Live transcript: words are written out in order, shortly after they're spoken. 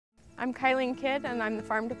I'm Kylene Kidd and I'm the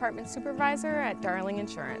Farm Department Supervisor at Darling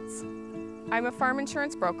Insurance. I'm a farm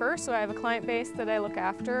insurance broker, so I have a client base that I look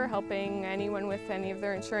after, helping anyone with any of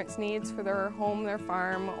their insurance needs for their home, their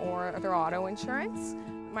farm, or their auto insurance.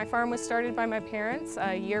 My farm was started by my parents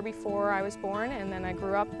a year before I was born, and then I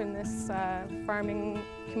grew up in this farming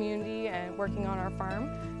community and working on our farm,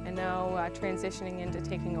 and now transitioning into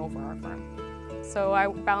taking over our farm. So I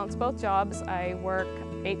balance both jobs. I work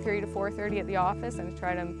 8:30 to 4:30 at the office and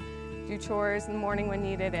try to do chores in the morning when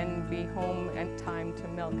needed and be home in time to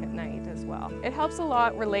milk at night as well. It helps a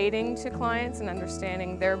lot relating to clients and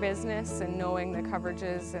understanding their business and knowing the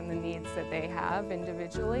coverages and the needs that they have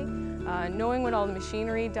individually. Knowing what all the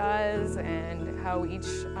machinery does and how each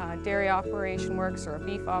dairy operation works or a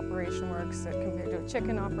beef operation works compared to a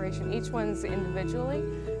chicken operation. Each one's individually,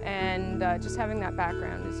 and just having that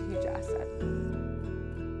background is a huge asset.